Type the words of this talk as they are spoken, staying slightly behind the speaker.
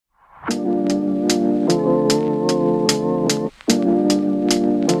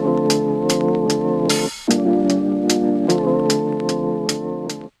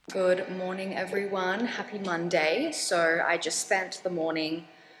happy Monday. So I just spent the morning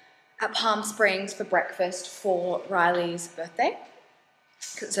at Palm Springs for breakfast for Riley's birthday,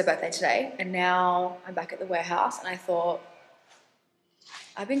 because it's her birthday today. And now I'm back at the warehouse and I thought,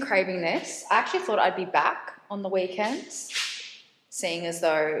 I've been craving this. I actually thought I'd be back on the weekends, seeing as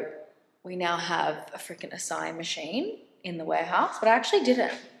though we now have a freaking acai machine in the warehouse, but I actually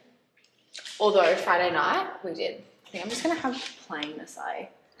didn't. Although Friday night we did. I think I'm just gonna have plain acai.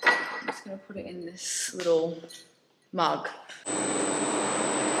 I'm just gonna put it in this little mug.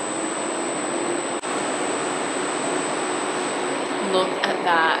 Look at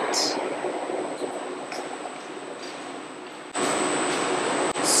that.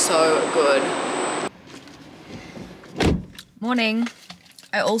 So good. Morning.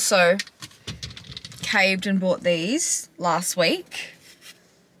 I also caved and bought these last week.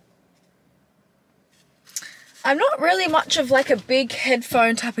 I'm not really much of like a big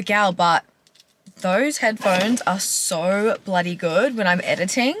headphone type of gal, but those headphones are so bloody good when I'm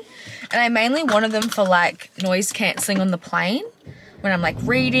editing. And I mainly wanted them for like noise cancelling on the plane when I'm like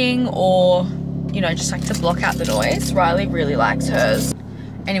reading, or, you know, just like to block out the noise. Riley really likes hers.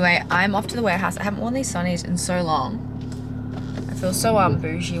 Anyway, I'm off to the warehouse. I haven't worn these sunnies in so long. I feel so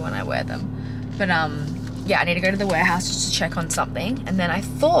bougie when I wear them. But yeah, I need to go to the warehouse just to check on something. And then I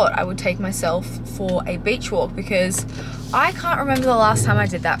thought I would take myself for a beach walk, because I can't remember the last time I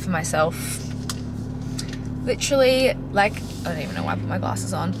did that for myself. Literally, like, I don't even know why I put my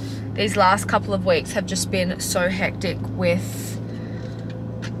glasses on. These last couple of weeks have just been so hectic with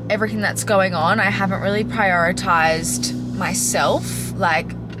everything that's going on. I haven't really prioritized myself.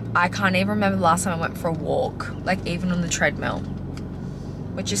 Like, I can't even remember the last time I went for a walk, like even on the treadmill,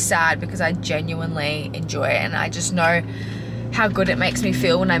 which is sad because I genuinely enjoy it, and I just know how good it makes me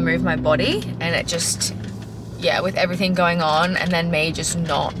feel when I move my body. And it just, yeah, with everything going on and then me just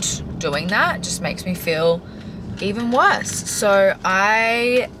not doing that, just makes me feel even worse. So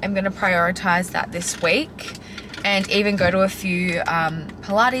I am going to prioritize that this week and even go to a few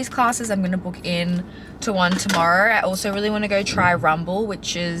Pilates classes. I'm going to book in to one tomorrow. I also really want to go try Rumble,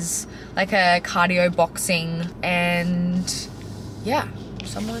 which is like a cardio boxing. And yeah,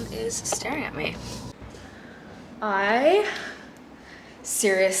 someone is staring at me. I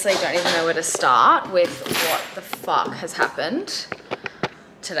seriously don't even know where to start with what the fuck has happened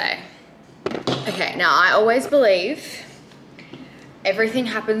today. Okay, now I always believe everything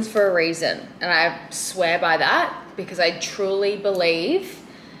happens for a reason, and I swear by that because I truly believe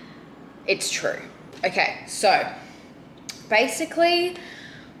it's true. Okay, so basically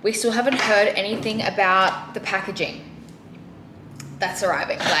we still haven't heard anything about the packaging that's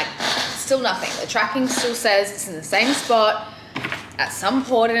arriving. Like, still nothing. The tracking still says it's in the same spot at some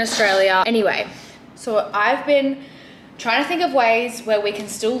port in Australia. Anyway, so I've been trying to think of ways where we can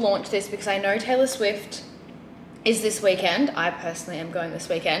still launch this, because I know Taylor Swift is this weekend. I personally am going this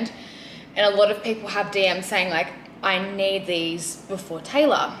weekend. And a lot of people have DMs saying like, I need these before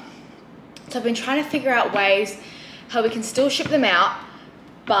Taylor. So I've been trying to figure out ways how we can still ship them out,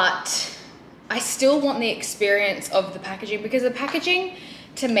 but I still want the experience of the packaging, because the packaging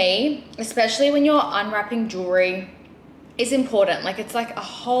to me, especially when you're unwrapping jewelry, is important. Like, it's like it's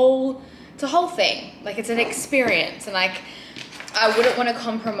a whole thing. Like, it's an experience, and like, I wouldn't want to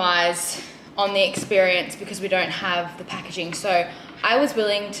compromise on the experience because we don't have the packaging. So I was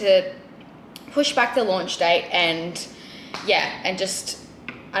willing to push back the launch date and yeah, and just,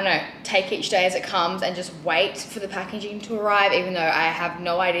 I don't know, take each day as it comes and just wait for the packaging to arrive, even though I have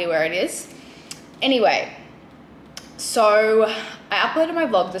no idea where it is. Anyway, so I uploaded my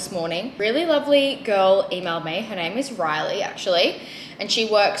vlog this morning. Really lovely girl emailed me. Her name is Riley, actually, and she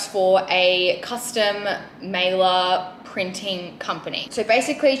works for a custom mailer printing company. So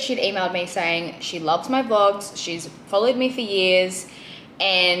basically she'd emailed me saying she loves my vlogs, she's followed me for years,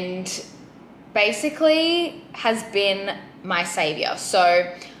 and basically has been my savior.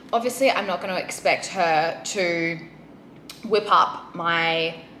 So obviously I'm not going to expect her to whip up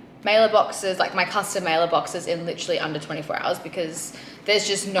my mailer boxes, like my custom mailer boxes, in literally under 24 hours, because there's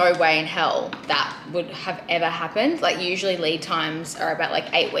just no way in hell that would have ever happened. Like, usually lead times are about like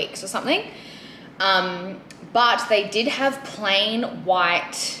 8 weeks or something. But they did have plain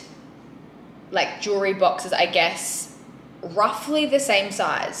white, like, jewelry boxes, I guess, roughly the same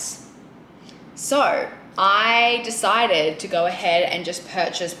size. So I decided to go ahead and just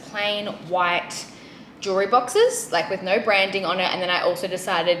purchase plain white jewelry boxes, like with no branding on it. And then I also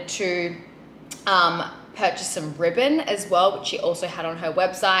decided to purchase some ribbon as well, which she also had on her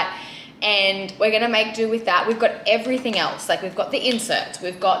website. And we're gonna make do with that. We've got everything else. Like, we've got the inserts,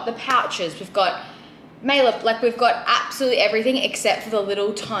 we've got the pouches, we've got Melb, like we've got absolutely everything except for the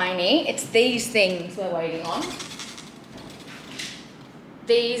little tiny, it's these things we're waiting on.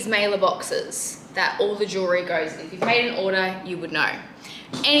 These mailer boxes that all the jewelry goes in. If you've made an order, you would know.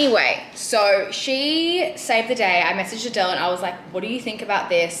 Anyway, so she saved the day. I messaged Adele and I was like, what do you think about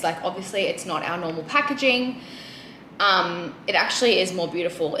this? Like, obviously it's not our normal packaging. It actually is more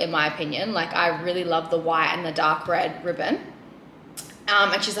beautiful in my opinion. Like, I really love the white and the dark red ribbon.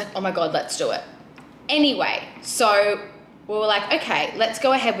 And she's like, oh my God, let's do it. Anyway, so we were like, okay, let's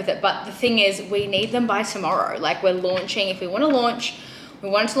go ahead with it. But the thing is, we need them by tomorrow. Like, we're launching, if we want to launch, we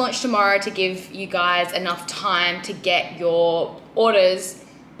wanted to launch tomorrow to give you guys enough time to get your orders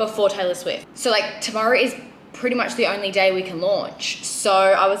before Taylor Swift. So like, tomorrow is pretty much the only day we can launch. So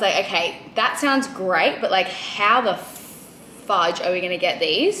I was like, okay, that sounds great, but like, how the fudge are we gonna get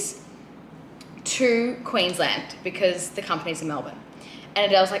these to Queensland? Because the company's in Melbourne.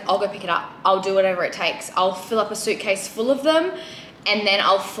 And Adele's like, I'll go pick it up. I'll do whatever it takes. I'll fill up a suitcase full of them and then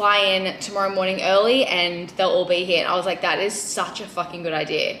I'll fly in tomorrow morning early and they'll all be here. And I was like, that is such a fucking good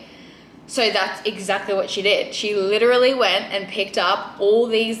idea. So that's exactly what she did. She literally went and picked up all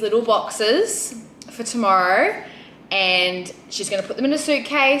these little boxes for tomorrow and she's gonna put them in a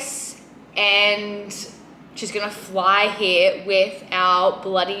suitcase and she's gonna fly here with our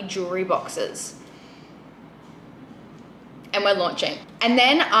bloody jewelry boxes. And we're launching. And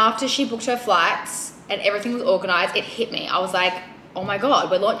then after she booked her flights and everything was organized, it hit me. I was like, oh my God,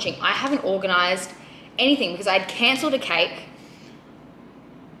 we're launching. I haven't organized anything because I'd canceled a cake.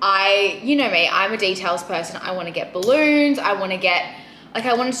 You know me, I'm a details person. I want to get balloons. I want to get, like,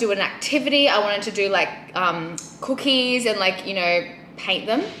 I wanted to do an activity. I wanted to do like cookies and like, you know, paint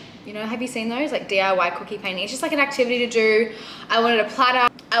them. You know, have you seen those? Like DIY cookie painting. It's just like an activity to do. I wanted a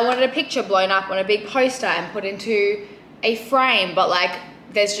platter. I wanted a picture blown up on a big poster and put into a frame, but like,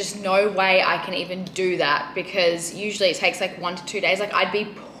 there's just no way I can even do that because usually it takes like 1 to 2 days. Like, I'd be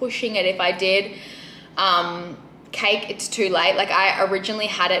pushing it if I did. Cake, it's too late. Like, I originally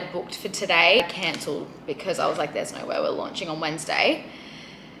had it booked for today. I cancelled because I was like, there's no way we're launching on Wednesday.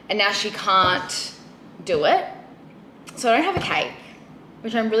 And now she can't do it. So I don't have a cake,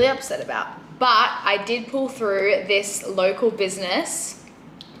 which I'm really upset about. But I did pull through this local business,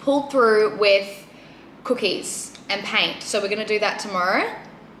 pulled through with cookies and paint. So we're gonna do that tomorrow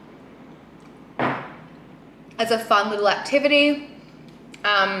as a fun little activity.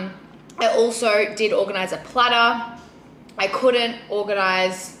 I also did organize a platter. I couldn't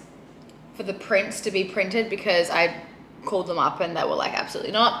organize for the prints to be printed because I called them up and they were like,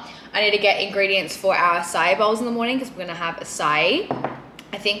 absolutely not. I need to get ingredients for our acai bowls in the morning because we're gonna have acai.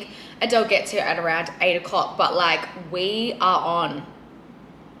 I think Adele gets here at around 8 o'clock, but like, we are on.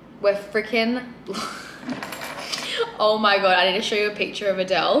 We're freaking, oh my God, I need to show you a picture of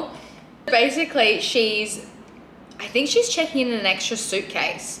Adele. Basically, I think she's checking in an extra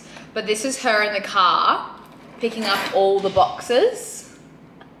suitcase, but this is her in the car picking up all the boxes.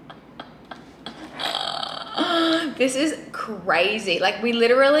 This is crazy. Like, we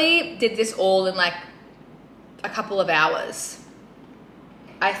literally did this all in like a couple of hours.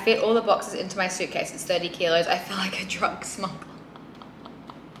 I fit all the boxes into my suitcase. It's 30 kilos. I feel like a drug smuggler.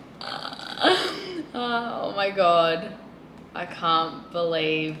 Oh my God. I can't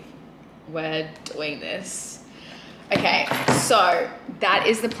believe we're doing this. Okay, so that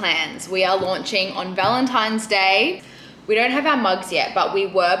is the plans. We are launching on Valentine's Day. We don't have our mugs yet, but we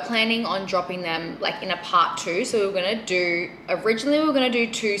were planning on dropping them like in a part 2. So we were gonna do, originally we were gonna do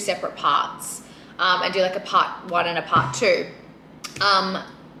 2 separate parts and do like a part 1 and a part 2.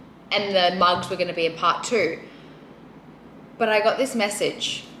 And the mugs were gonna be in part 2. But I got this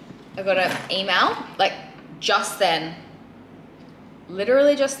message. I got an email, like just then,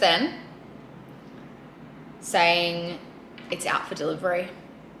 literally just then, saying it's out for delivery,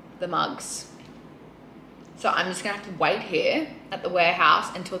 the mugs. So I'm just gonna have to wait here at the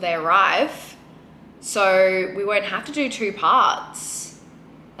warehouse until they arrive. So we won't have to do 2 parts.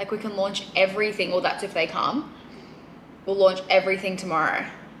 Like, we can launch everything, well, that's if they come. We'll launch everything tomorrow.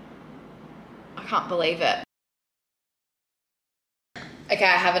 I can't believe it. Okay,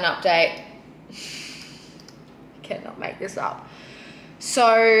 I have an update. I cannot make this up. So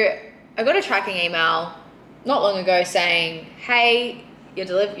I got a tracking email not long ago saying, hey, your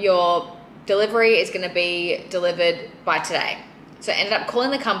delivery is gonna be delivered by today. So I ended up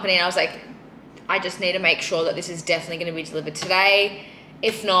calling the company and I was like, I just need to make sure that this is definitely gonna be delivered today.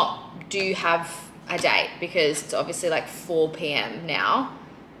 If not, do you have a date? Because it's obviously like 4 p.m. now.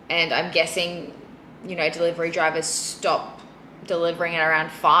 And I'm guessing, you know, delivery drivers stop delivering at around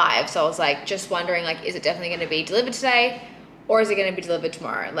 5. So I was like, just wondering, like, is it definitely gonna be delivered today or is it going to be delivered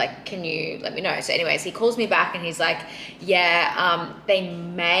tomorrow? Like, can you let me know? So anyways, he calls me back and he's like, yeah, they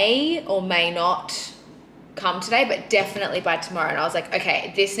may or may not come today, but definitely by tomorrow. And I was like,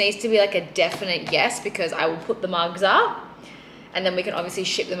 okay, this needs to be like a definite yes, because I will put the mugs up and then we can obviously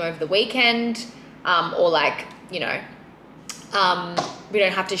ship them over the weekend, or like, you know, we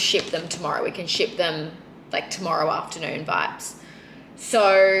don't have to ship them tomorrow. We can ship them like tomorrow afternoon vibes. So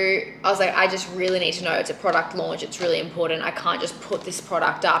I was like, I just really need to know. It's a product launch. It's really important. I can't just put this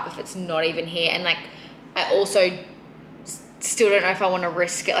product up if it's not even here. And like, I also still don't know if I want to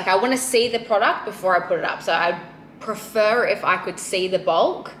risk it. Like, I want to see the product before I put it up. So I'd prefer if I could see the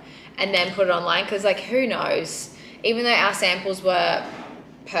bulk and then put it online, because like, who knows? Even though our samples were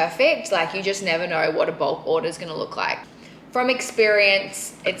perfect, like, you just never know what a bulk order is going to look like. From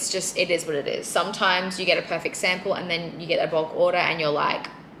experience, it's just, it is what it is. Sometimes you get a perfect sample and then you get a bulk order and you're like,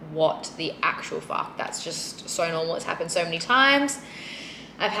 what the actual fuck? That's just so normal. It's happened so many times.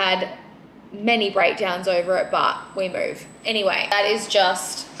 I've had many breakdowns over it, but we move. Anyway, that is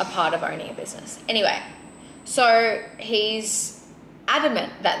just a part of owning a business. Anyway, so he's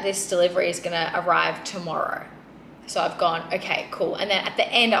adamant that this delivery is gonna arrive tomorrow. So I've gone, okay, cool. And then at the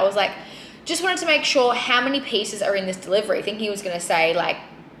end, I was like, just wanted to make sure how many pieces are in this delivery. Thinking he was gonna say like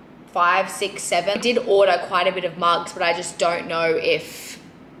 5, 6, 7. I did order quite a bit of mugs, but I just don't know if,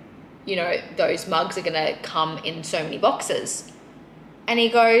 you know, those mugs are gonna come in so many boxes. And he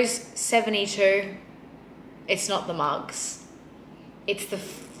goes, 72. It's not the mugs. It's the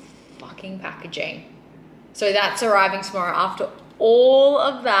fucking packaging. So that's arriving tomorrow. After all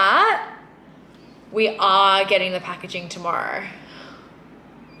of that, we are getting the packaging tomorrow.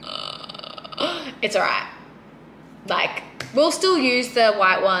 It's all right. Like, we'll still use the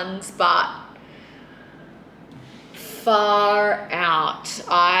white ones, but far out.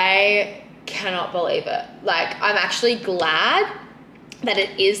 I cannot believe it. Like, I'm actually glad that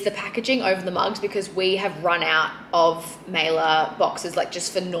it is the packaging over the mugs, because we have run out of mailer boxes, like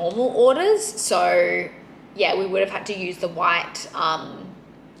just for normal orders. So yeah, we would have had to use the white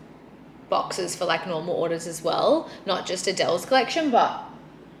boxes for like normal orders as well, not just Adele's collection. But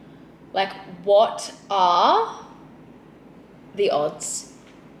like, what are the odds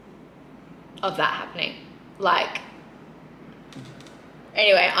of that happening? Like,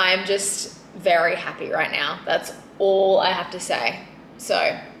 anyway, I'm just very happy right now. That's all I have to say.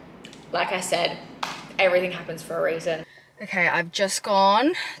 So, like I said, everything happens for a reason. Okay, I've just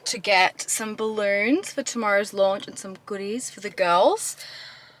gone to get some balloons for tomorrow's launch and some goodies for the girls.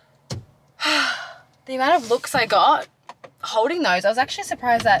 The amount of looks I got holding those, I was actually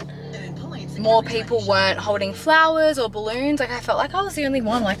surprised that more people weren't holding flowers or balloons. Like, I felt like I was the only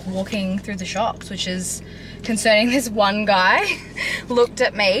one like walking through the shops, which is concerning. This one guy looked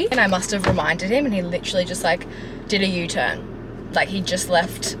at me and I must have reminded him, and he literally just like did a U-turn. Like, he just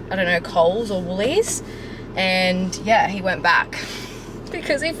left, I don't know, Coles or Woolies, and yeah, he went back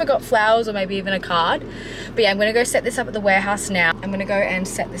because he forgot flowers or maybe even a card. But yeah, I'm gonna go set this up at the warehouse now. I'm gonna go and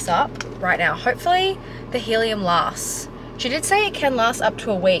set this up right now. Hopefully the helium lasts. She did say it can last up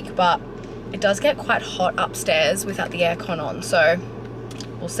to a week, but it does get quite hot upstairs without the aircon on, so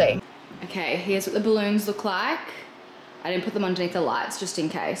we'll see. Okay, here's what the balloons look like. I didn't put them underneath the lights just in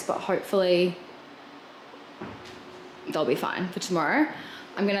case, but hopefully they'll be fine for tomorrow.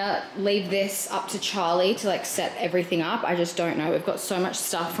 I'm gonna leave this up to Charlie to like set everything up. I just don't know. We've got so much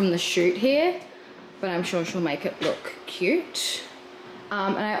stuff from the shoot here, but I'm sure she'll make it look cute.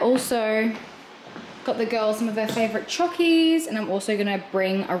 And I also got the girls some of their favorite chockies, and I'm also gonna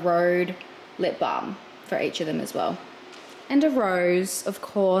bring a Rhode lip balm for each of them as well. And a rose, of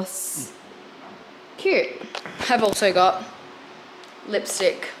course. Cute. I've also got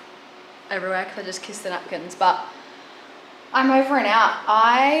lipstick everywhere because I just kissed the napkins, but I'm over and out.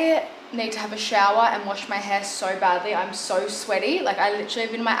 I need to have a shower and wash my hair so badly. I'm so sweaty. Like, I literally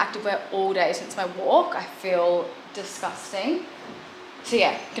have been in my activewear all day since my walk. I feel disgusting. So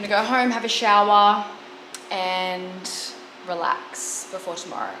yeah, gonna go home, have a shower, and relax before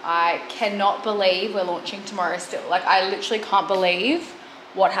tomorrow. I cannot believe we're launching tomorrow still. Like, I literally can't believe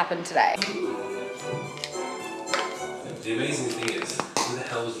what happened today. The amazing thing is, who the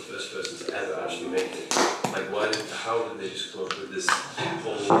hell was the first person to ever actually make it? Like, how did they just come up with this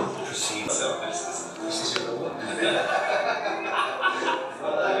whole procedure? This is your one.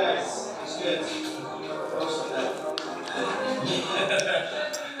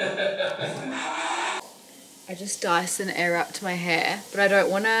 I just Dyson air up to my hair, but I don't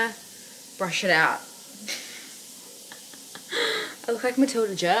want to brush it out. I look like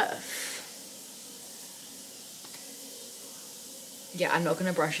Matilda Jeff. Yeah, I'm not going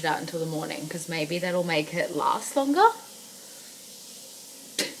to brush it out until the morning because maybe that'll make it last longer.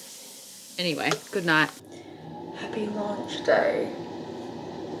 Anyway, good night. Happy launch day.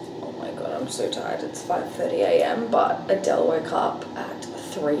 Oh my god, I'm so tired. It's 5:30 a.m. but Adele woke up at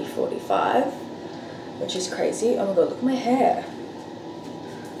 3:45, which is crazy. Oh my god, look at my hair.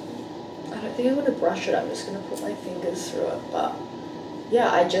 I don't think I'm gonna brush it. I'm just gonna put my fingers through it. But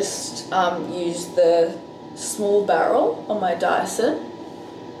yeah, I just used the small barrel on my Dyson.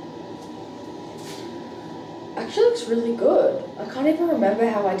 Actually looks really good. I can't even remember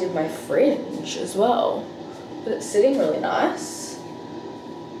how I did my fringe as well, but it's sitting really nice.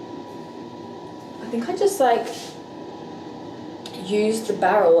 I think I just like used the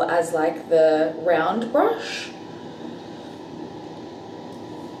barrel as like the round brush.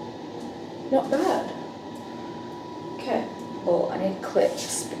 Not bad. Okay, well I need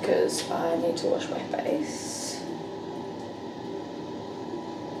clips because I need to wash my face.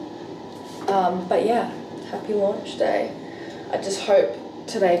 But yeah, happy launch day. I just hope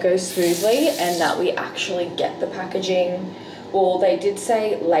today goes smoothly and that we actually get the packaging. Well, they did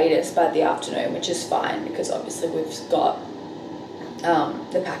say latest by the afternoon, which is fine because obviously we've got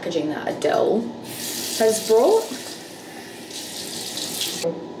the packaging that Adele has brought.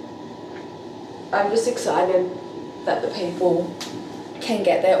 I'm just excited that the people can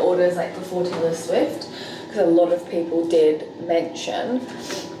get their orders like before Taylor Swift, because a lot of people did mention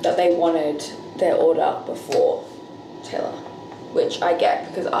that they wanted their order before Taylor, which I get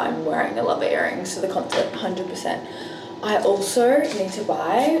because I'm wearing a love earrings, so the concept 100%. I also need to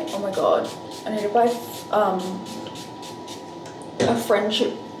buy, oh my god, I need to buy a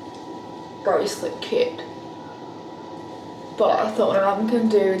friendship bracelet kit. But I thought my mum can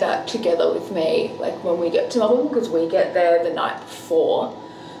do that together with me, like when we get to Melbourne, because we get there the night before.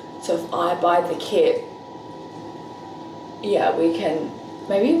 So if I buy the kit, yeah, we can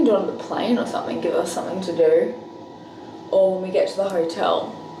maybe even do it on the plane or something, give us something to do. Or when we get to the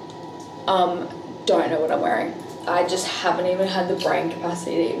hotel. Don't know what I'm wearing. I just haven't even had the brain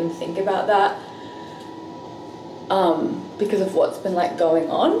capacity to even think about that. Because of what's been like going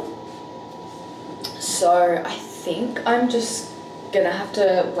on. So I think I'm just gonna have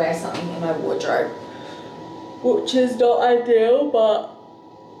to wear something in my wardrobe, which is not ideal, but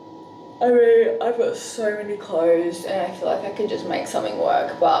I mean, I've got so many clothes and I feel like I could just make something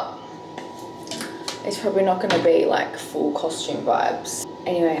work, but it's probably not gonna be like full costume vibes.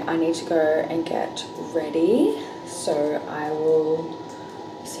 Anyway, I need to go and get ready, so I will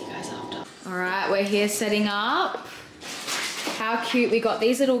see you guys after. All right, we're here setting up. How cute. We got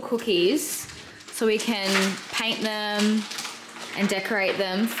these little cookies so we can paint them and decorate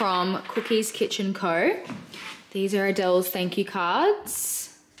them from Cookies Kitchen Co. These are Adele's thank you cards.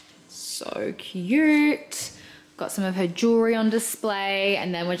 So cute. Got some of her jewelry on display,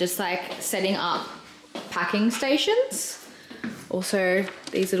 and then we're just like setting up packing stations. Also,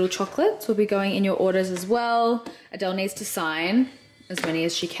 these little chocolates will be going in your orders as well. Adele needs to sign as many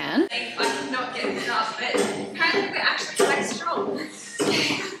as she can. I did not get this up, but apparently we're actually quite strong.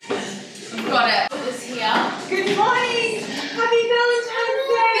 We've got it. Put this here. Good morning! Happy Valentine's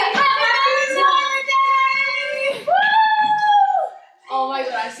Day! Happy Valentine's Day! Woo! Oh my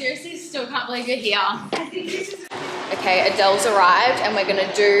god, I seriously still can't believe you're here. I think this is... Okay, Adele's arrived and we're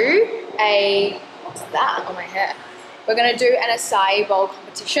gonna do a, what's that on my hair? We're gonna do an acai bowl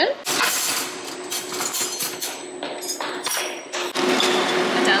competition.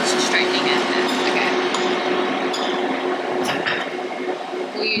 Adele's just straightening her hair. Okay.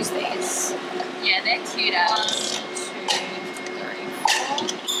 We'll use these. Yeah, they're cute as. 1, 2, 3,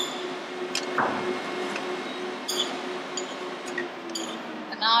 4.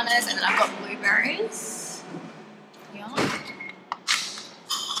 Bananas, and then I've got blueberries. Yeah.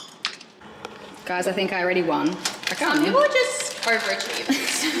 Guys, I think I already won. Some people are just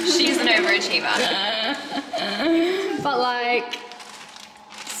overachievers. She's an overachiever. But like,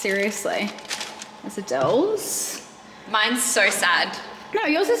 seriously, that's Adele's. Mine's so sad. No,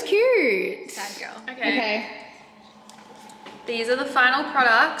 yours is cute. Sad girl. Okay. These are the final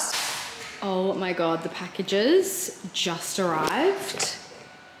products. Oh my god, the packages just arrived.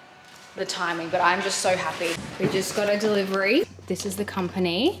 The timing, but I'm just so happy. We just got a delivery. This is the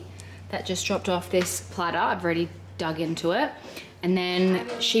company that just dropped off this platter. I've already dug into it. And then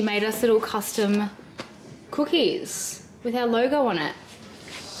she made us little custom cookies with our logo on it.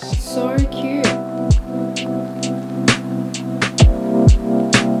 So cute.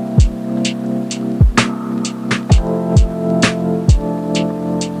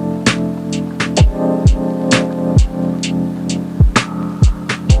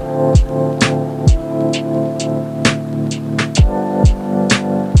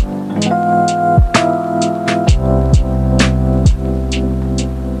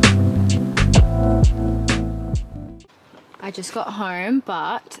 just got home,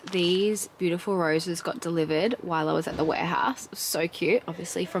 but these beautiful roses got delivered while I was at the warehouse. It was so cute,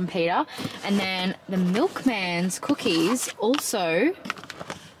 obviously from Peter. And then the milkman's cookies also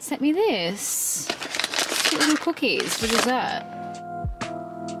sent me this. Cute little cookies for dessert.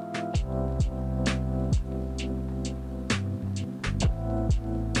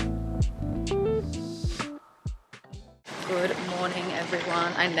 Good morning,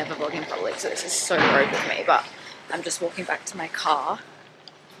 everyone. I never vlog in public, so this is so rogue of me, but I'm just walking back to my car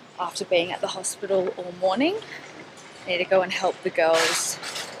after being at the hospital all morning. I need to go and help the girls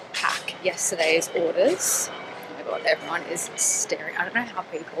pack yesterday's orders. Oh my god, everyone is staring. I don't know how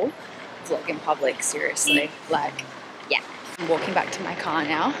people vlog in public, seriously. Like, yeah. I'm walking back to my car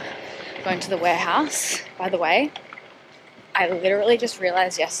now, going to the warehouse. By the way, I literally just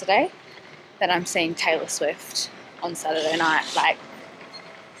realized yesterday that I'm seeing Taylor Swift on Saturday night. Like,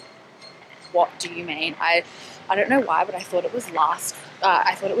 what do you mean? I don't know why, but I thought it was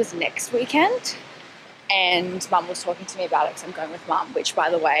next weekend, and Mum was talking to me about it because I'm going with Mum, which, by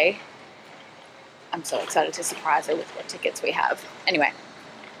the way, I'm so excited to surprise her with what tickets we have. Anyway,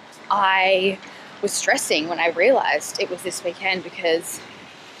 I was stressing when I realized it was this weekend because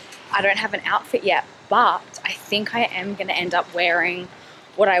I don't have an outfit yet, but I think I am going to end up wearing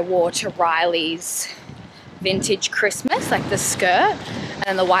what I wore to Riley's vintage Christmas, like the skirt, and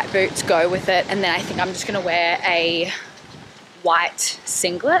then the white boots go with it, and then I think I'm just gonna wear a white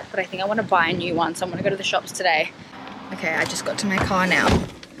singlet, but I think I want to buy a new one, so I'm gonna go to the shops today. Okay, I just got to my car now.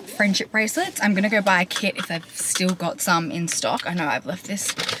 Friendship bracelets, I'm gonna go buy a kit if they've still got some in stock. I know I've left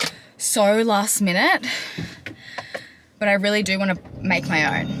this so last minute, but I really do want to make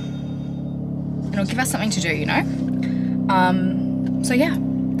my own, and it'll give us something to do, you know. So yeah,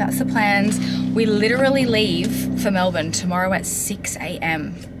 that's the plans. We literally leave for Melbourne tomorrow at 6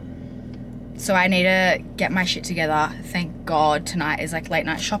 AM. So I need to get my shit together. Thank God tonight is like late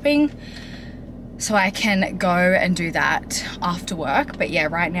night shopping, so I can go and do that after work. But yeah,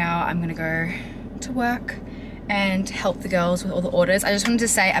 right now I'm gonna go to work and help the girls with all the orders. I just wanted to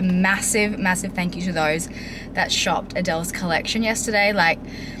say a massive, massive thank you to those that shopped Adele's collection yesterday. Like,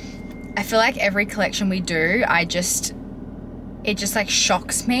 I feel like every collection we do, it just like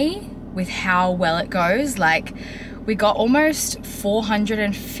shocks me with how well it goes. Like, we got almost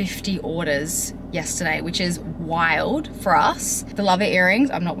 450 orders yesterday, which is wild for us. The lover earrings,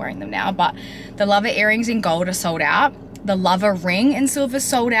 I'm not wearing them now, but the lover earrings in gold are sold out. The lover ring in silver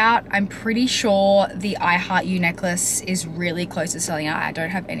sold out. I'm pretty sure the I Heart You necklace is really close to selling out. I don't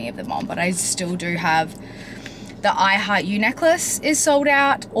have any of them on, but I still do have the I Heart You necklace is sold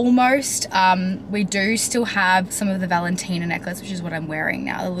out almost. We do still have some of the Valentina necklace, which is what I'm wearing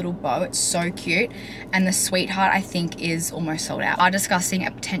now, the little bow. It's so cute. And the Sweetheart, I think, is almost sold out. We are discussing a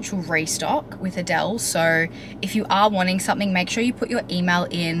potential restock with Adele. So if you are wanting something, make sure you put your email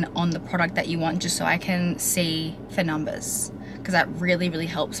in on the product that you want, just so I can see for numbers, because that really, really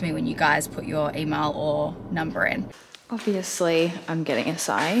helps me when you guys put your email or number in. Obviously, I'm getting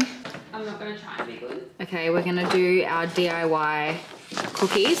acai. I'm not gonna try and be good. Okay, we're gonna do our DIY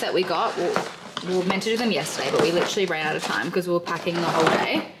cookies that we got. We were meant to do them yesterday, but we literally ran out of time because we were packing the whole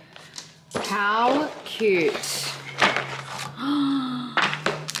day. How cute.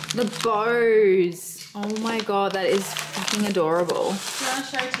 The bows. Oh my god, that is fucking adorable. Do you wanna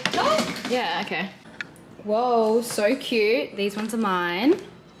show TikTok? Yeah, okay. Whoa, so cute. These ones are mine.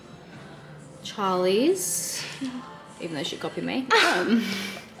 Charlie's, even though she copied me.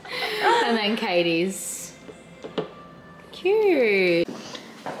 And then Katie's. Cute.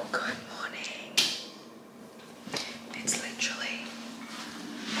 Good morning. It's literally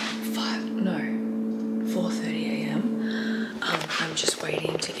 4:30 AM. I'm just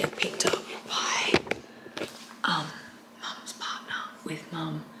waiting to get picked up by Mum's partner with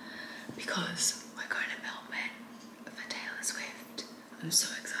Mum, because we're going to Melbourne for Taylor Swift. I'm so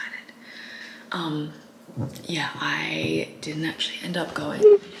excited. Yeah, I didn't actually end up going.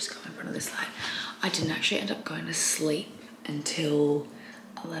 Just go in front of this light. I didn't actually end up going to sleep until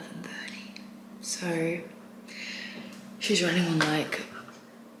 11:30. So she's running on like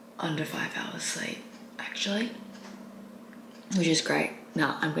under 5 hours sleep, actually, which is great.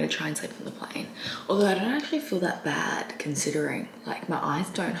 Now I'm gonna try and sleep on the plane. Although I don't actually feel that bad, considering like my eyes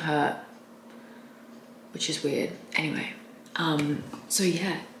don't hurt, which is weird. Anyway, so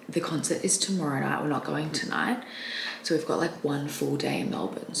yeah. The concert is tomorrow night. We're not going tonight. So we've got like one full day in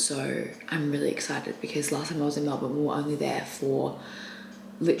Melbourne. So I'm really excited because last time I was in Melbourne, we were only there for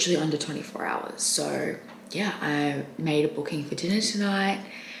literally under 24 hours. So yeah, I made a booking for dinner tonight.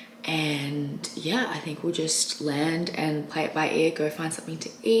 And yeah, I think we'll just land and play it by ear, go find something to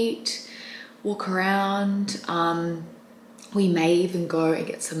eat, walk around. We may even go and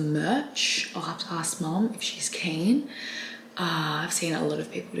get some merch. I'll have to ask Mom if she's keen. I've seen a lot of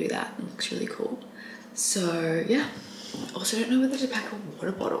people do that. It looks really cool. So yeah, also don't know whether to pack a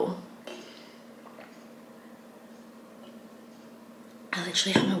water bottle. I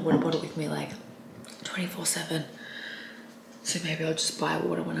literally have my water bottle with me like 24/7. So maybe I'll just buy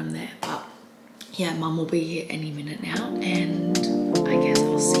water when I'm there. But yeah, Mum will be here any minute now, and I guess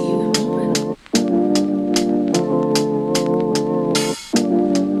I'll see you in Melbourne.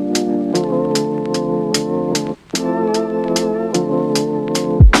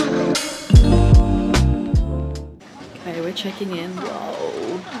 Okay, we're checking in.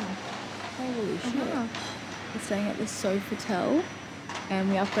 Whoa. Holy shit. We're staying at the Sofitel, and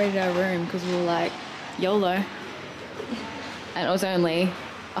we upgraded our room because we were like, YOLO. And it was only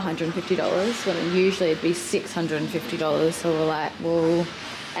 $150 when usually it'd be $650. So we're like, well,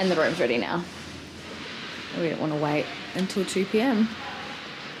 and the room's ready now. We don't want to wait until 2 p.m.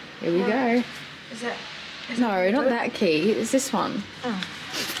 Here we go. Is that? No, not that key. It's this one. Oh.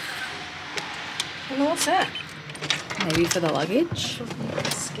 And what's that? Maybe for the luggage.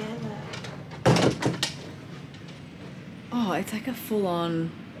 Scan that. Oh, it's like a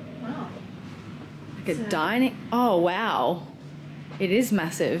full-on, Wow. like a dining. Oh, wow. It is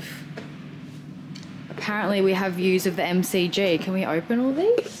massive. Apparently we have views of the MCG. Can we open all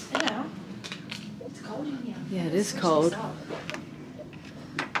these? Yeah. It's cold in here. Yeah, it is cold.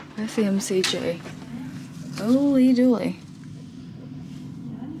 Where's the MCG? Holy dooly.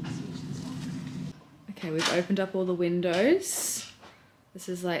 Okay, we've opened up all the windows. This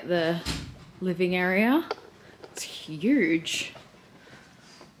is like the living area. It's huge.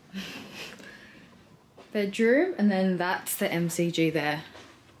 Bedroom, and then that's the MCG there.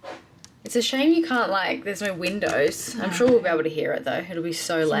 It's a shame you can't, like, there's no windows. No. I'm sure we'll be able to hear it though. It'll be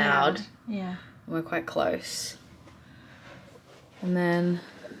so loud. Yeah. We're quite close. And then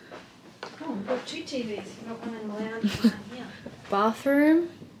Oh, we've got 2 TVs. You've got one in the lounge and one here. bathroom.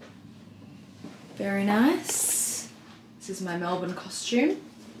 Very nice. This is my Melbourne costume.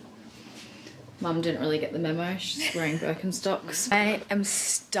 Mum didn't really get the memo. She's wearing Birkenstocks. I am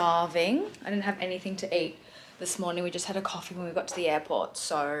starving. I didn't have anything to eat this morning. We just had a coffee when we got to the airport.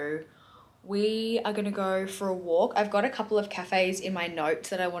 So we are gonna go for a walk. I've got a couple of cafes in my notes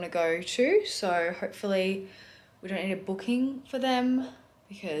that I wanna go to. So hopefully we don't need a booking for them,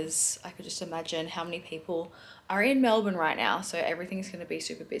 because I could just imagine how many people are in Melbourne right now. So everything's gonna be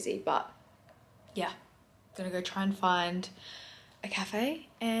super busy, but yeah, gonna go try and find a cafe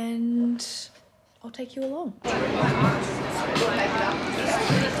and I'll take you along. I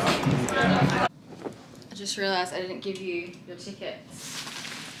just realised I didn't give you your tickets.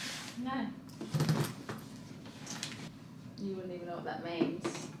 No. You wouldn't even know what that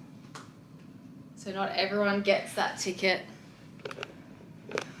means. So not everyone gets that ticket.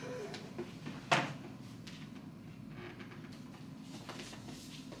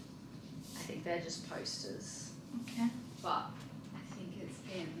 I think they're just posters. Okay. But I think it's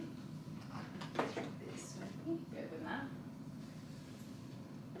in this, maybe. Open that.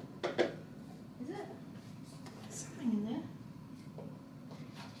 Is it? Something in there.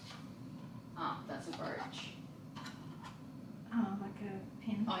 Oh, that's a brooch. Oh, like a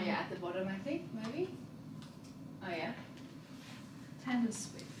pen. Oh yeah, at the bottom I think, maybe. Oh yeah. Taylor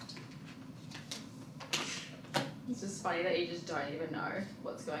Swift. It's just funny that you just don't even know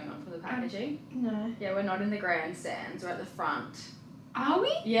what's going on from the packaging. No. Yeah, we're not in the grandstands, we're at the front. Are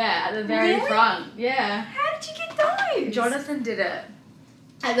we? Yeah, at the very Really? front. Yeah. How did you get those? Jonathan did it.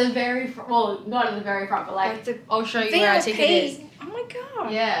 At the very front, well, not at the very front, but like the I'll show you where our ticket is. Oh my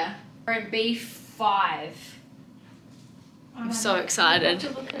god. Yeah. We're at B5. I'm so excited.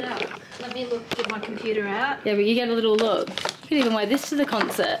 I'll have to look it up. Let me get my computer out. Yeah, but you get a little look. You can even wear this to the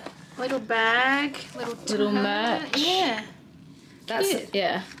concert. Little bag, little merch. Yeah. That's Cute.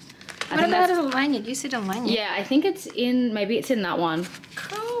 yeah. What about a lanyard? You said a lanyard. Yeah, I think it's in, maybe it's in that one.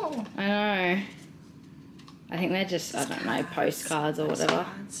 Cool. I know. I think they're just, I don't know, postcards or whatever.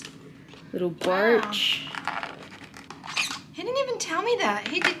 Little brooch. Wow. He didn't even tell me that.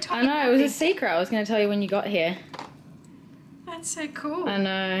 He did tell I me. know, it was a secret. I was going to tell you when you got here. That's so cool. I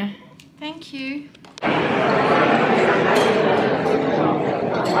know. Thank you.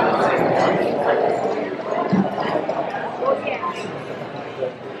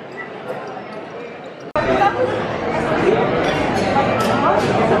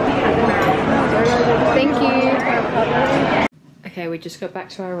 Thank you. Okay, we just got back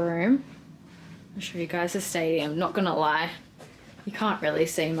to our room. I'll show you guys the stadium. Not gonna lie, you can't really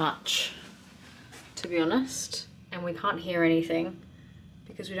see much, to be honest. And we can't hear anything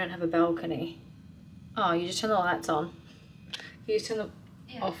because we don't have a balcony. Oh, you just turn the lights on. Can you turn the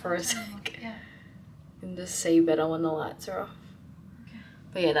off for a sec? Yeah. You can just see better when the lights are off. Okay.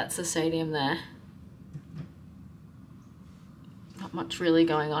 But yeah, that's the stadium there. Not much really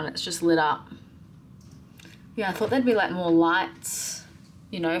going on, it's just lit up. Yeah, I thought there'd be like more lights,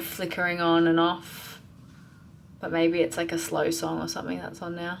 you know, flickering on and off. But maybe it's like a slow song or something that's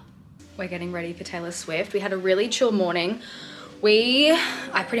on now. We're getting ready for Taylor Swift. We had a really chill morning.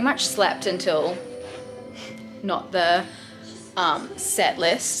 I pretty much slept until not the set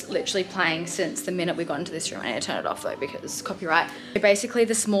list, literally playing since the minute we got into this room. I need to turn it off though because copyright. Basically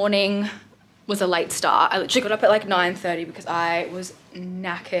this morning was a late start. I literally got up at like 9:30 because I was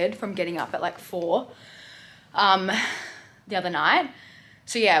knackered from getting up at like 4 the other night.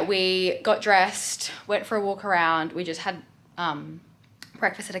 So yeah, we got dressed, went for a walk around. We just had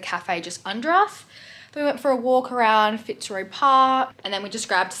breakfast at a cafe just under us. Then we went for a walk around Fitzroy Park and then we just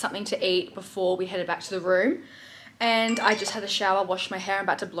grabbed something to eat before we headed back to the room. And I just had a shower, washed my hair, I'm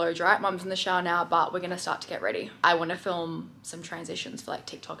about to blow dry it. Mum's in the shower now, but we're gonna start to get ready. I wanna film some transitions for like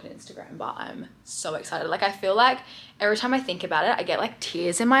TikTok and Instagram, but I'm so excited. Like I feel like every time I think about it, I get like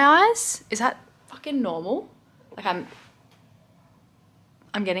tears in my eyes. Is that fucking normal? Like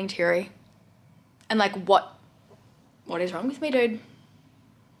I'm getting teary. And like what is wrong with me, dude?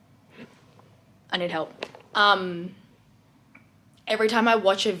 I need help. Every time I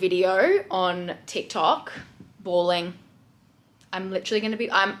watch a video on TikTok, bawling, I'm literally gonna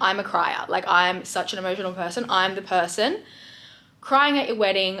be, I'm a crier. Like I'm such an emotional person. I'm the person crying at your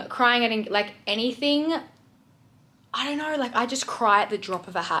wedding, crying at like anything. I don't know, like I just cry at the drop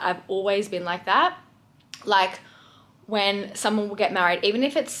of a hat. I've always been like that. Like when someone will get married, even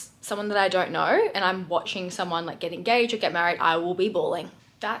if it's someone that I don't know and I'm watching someone like get engaged or get married, I will be bawling.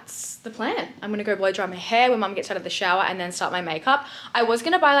 That's the plan. I'm gonna go blow dry my hair when Mum gets out of the shower and then start my makeup. I was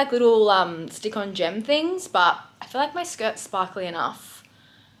gonna buy like little stick-on gem things, but I feel like my skirt's sparkly enough.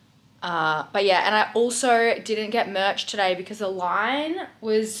 But yeah, and I also didn't get merch today because the line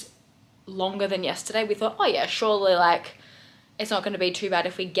was longer than yesterday. We thought, oh yeah, surely like it's not gonna be too bad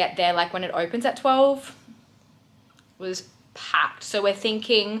if we get there like when it opens at 12. It was packed. So we're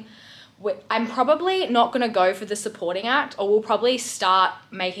thinking, I'm probably not going to go for the supporting act, or we'll probably start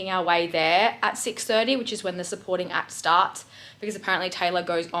making our way there at 6:30, which is when the supporting act starts, because apparently Taylor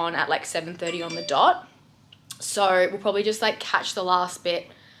goes on at like 7:30 on the dot. So we'll probably just like catch the last bit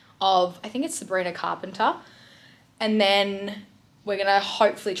of, I think it's Sabrina Carpenter, and then we're going to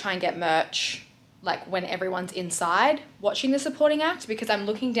hopefully try and get merch like when everyone's inside watching the supporting act, because I'm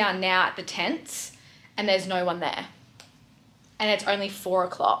looking down now at the tents and there's no one there. And it's only 4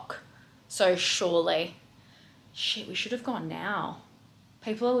 o'clock. So surely, shit, we should have gone now.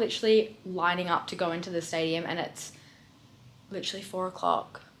 People are literally lining up to go into the stadium and it's literally 4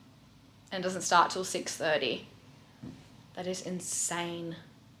 o'clock and it doesn't start till 6:30. That is insane.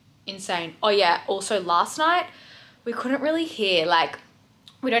 Insane. Oh yeah, also last night we couldn't really hear, like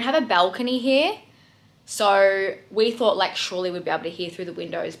we don't have a balcony here. So we thought like surely we'd be able to hear through the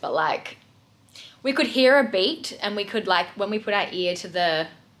windows, but like we could hear a beat and we could like, when we put our ear to the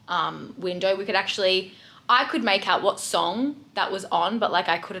window, we could actually, I could make out what song that was on, but like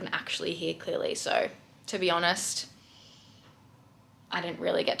I couldn't actually hear clearly. So to be honest, I didn't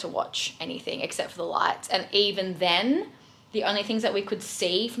really get to watch anything except for the lights. And even then, the only things that we could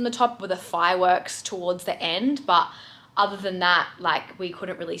see from the top were the fireworks towards the end. But other than that, like we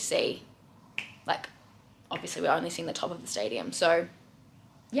couldn't really see, like obviously we're only seeing the top of the stadium. So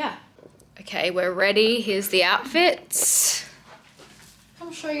yeah. Okay, we're ready. Here's the outfits.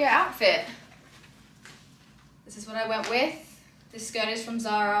 Come show your outfit. This is what I went with. This skirt is from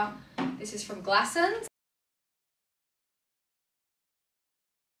Zara. This is from Glassons.